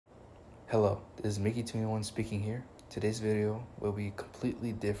Hello, this is Mickey21 speaking here. Today's video will be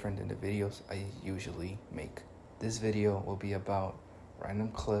completely different than the videos I usually make. This video will be about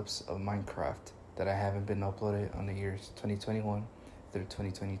random clips of Minecraft that I haven't been uploaded on the years 2021 through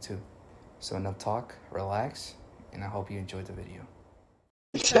 2022. So enough talk, relax, and I hope you enjoyed the video.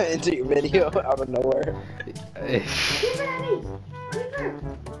 Into your video out of nowhere.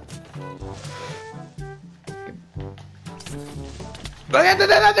 Look at the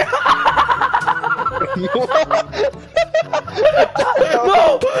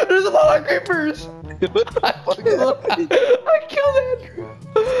No! There's a lot of creepers! I killed Andrew!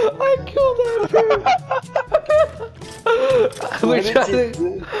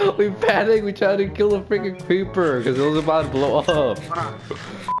 We panicked, we tried to kill a freaking creeper because it was about to blow up.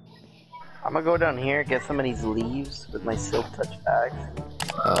 I'm gonna go down here, get some of these leaves with my silk touch axe.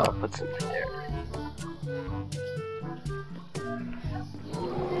 I'll put some there.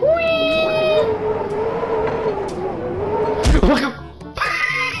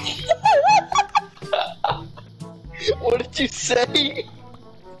 What did you say?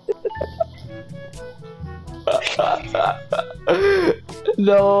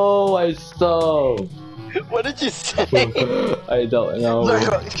 No, I saw. What did you say? I don't know.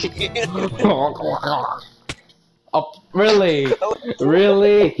 Oh, really?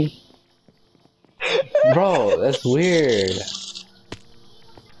 Really? Bro, that's weird.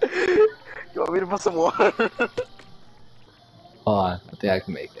 You want me to put some water? Hold on, I think I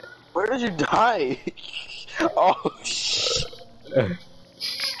can make it. Where did you die? Oh shit.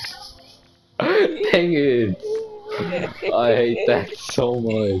 Dang it. I hate that so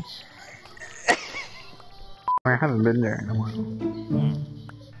much. I haven't been there in a while.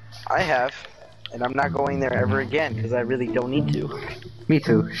 I have, and I'm not going there ever again because I really don't need to. Me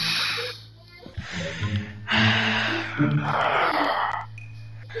too.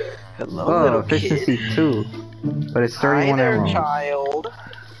 Hello, Oh, little efficiency kid. 2. But it's 31 Hi there, emeralds. child.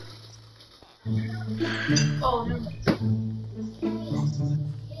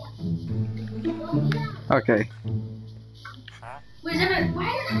 Okay. Wait a minute,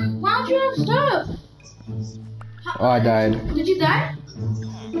 why don't you have stuff? Oh, I died. Did you die?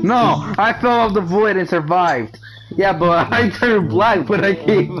 No! I fell off the void and survived. Yeah, but I turned black when I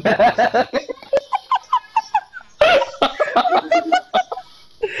came back.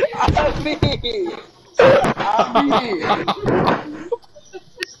 Abby!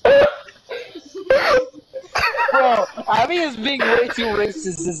 Bro, Abby is being way too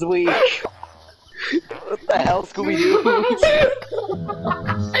racist this week. What the hell, Scooby-Doo?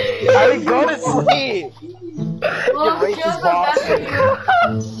 Abby, go to sleep! You racist bastard!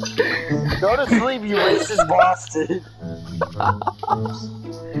 Go to sleep, you racist bastard!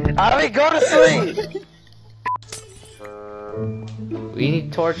 Abby, go to sleep! We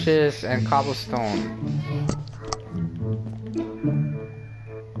need torches and cobblestone.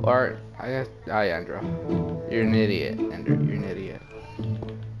 Or, I guess, Andrew. You're an idiot, Andrew. You're an idiot.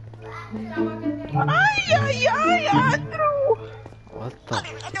 Andrew! What the?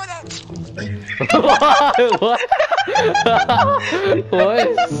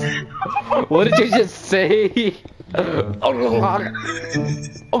 What? What did you just say? What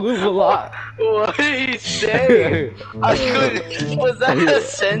did he say? I couldn't. Was that a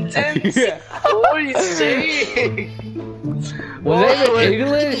sentence? Yeah. What are you saying? Was that even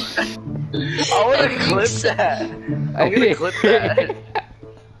English? I wanna clip that. I'm gonna clip that.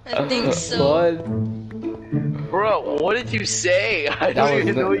 I think so. What? Bro, what did you say? I don't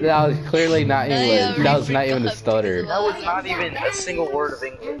even know. That was clearly not English. That was not even a stutter. That was not even a single word of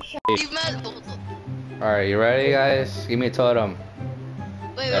English. Alright, you ready, guys? Give me a totem.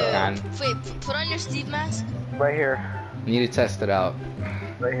 Wait, put on your Steve mask. Right here. You need to test it out.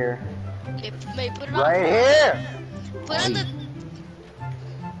 Right here. Okay, wait, put it on. Right here! Put on the.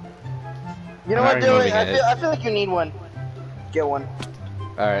 You know I'm what, already do it. moving I feel like you need one. Get one.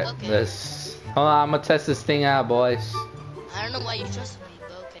 Alright, Okay. let's... Hold on, I'm gonna test this thing out, boys. I don't know why you trust me,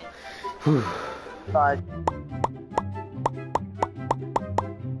 but okay. Whew. Bye.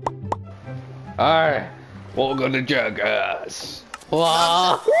 Alright, welcome to Jackass.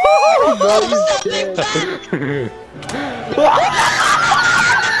 Wow.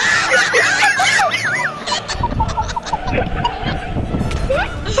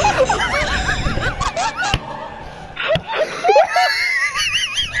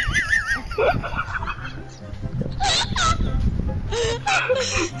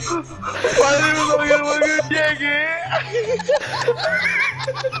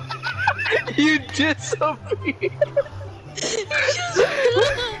 You disappeared.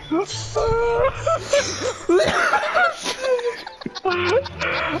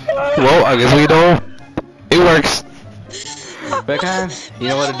 Well, I guess we know it works. Backhand, you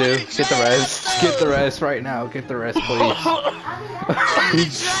know what to do. Get the rest. Get the rest right now. Get the rest, please.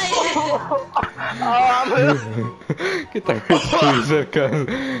 Get the rest, please, Backhand.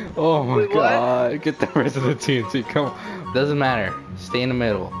 Oh my god. Get the rest of the TNT. Come on. Doesn't matter. Stay in the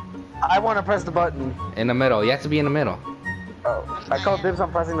middle. I want to press the button. In the middle. You have to be in the middle. Oh, I called dibs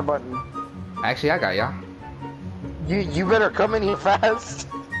on pressing the button. Actually, I got ya. You better come in here fast.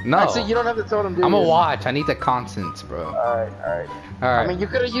 No. Actually, you don't have to tell them, dude. I'm a watch. I need the constants, bro. Alright. Alright. I mean, you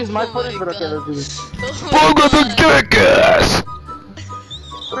could have used my footage, but okay, let's do this. Bugger the jackass!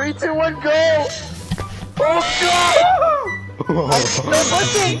 3, 2, 1, go! Oh god! They're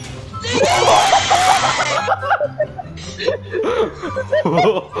pushing!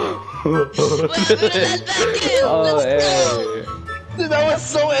 Oh, hey. Dude, that was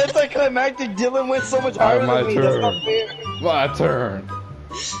so anticlimactic. Dylan went so much higher my than me. turn. That's not fair. My turn.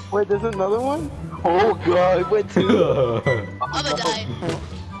 Wait, there's another one? Oh god, wait, 2. I'm gonna die.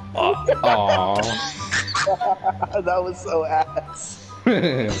 Aww. That was so ass.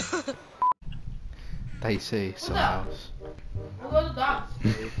 They say some house. We'll go to the dogs.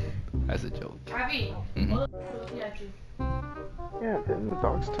 That's a joke. Abby, Mhm. we'll look at you. Yeah, then the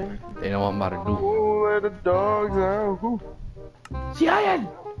dog's turn. They know what I'm about to do. Oh, let the dogs out. Woo. Giant!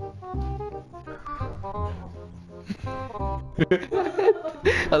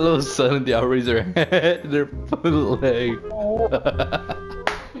 A little son and they all raise their head, their leg.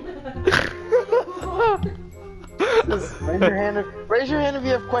 Just raise your hand if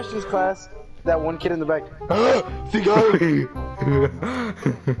you have questions, class. That one kid in the back.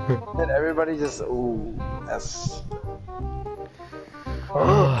 And everybody just, ooh, that's.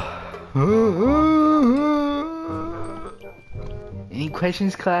 Any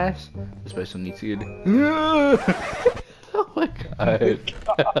questions, class? The special needs kid. Oh my god.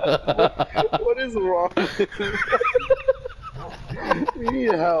 What is wrong with you? We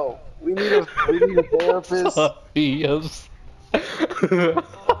need help. We need a therapist. Sorry,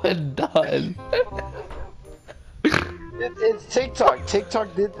 I'm done. It's TikTok.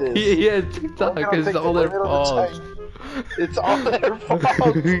 TikTok did this. Yeah, TikTok Look at is TikTok, all their look at the fault. time. It's all their fault.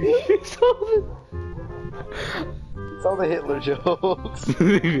 It's all It's all the Hitler jokes.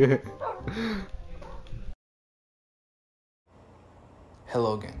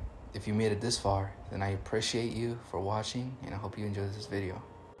 Hello again. If you made it this far, then I appreciate you for watching and I hope you enjoyed this video.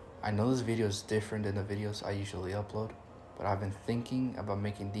 I know this video is different than the videos I usually upload, but I've been thinking about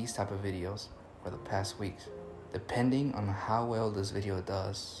making these type of videos for the past weeks. Depending on how well this video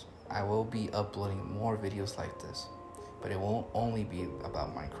does, I will be uploading more videos like this, but it won't only be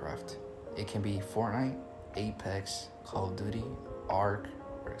about Minecraft. It can be Fortnite, Apex, Call of Duty, Ark,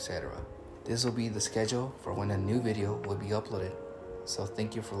 or etc. This will be the schedule for when a new video will be uploaded. So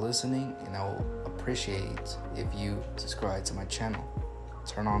thank you for listening, and I will appreciate if you subscribe to my channel.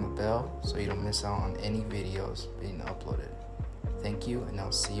 Turn on the bell so you don't miss out on any videos being uploaded. Thank you, and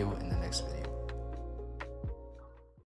I'll see you in the next video.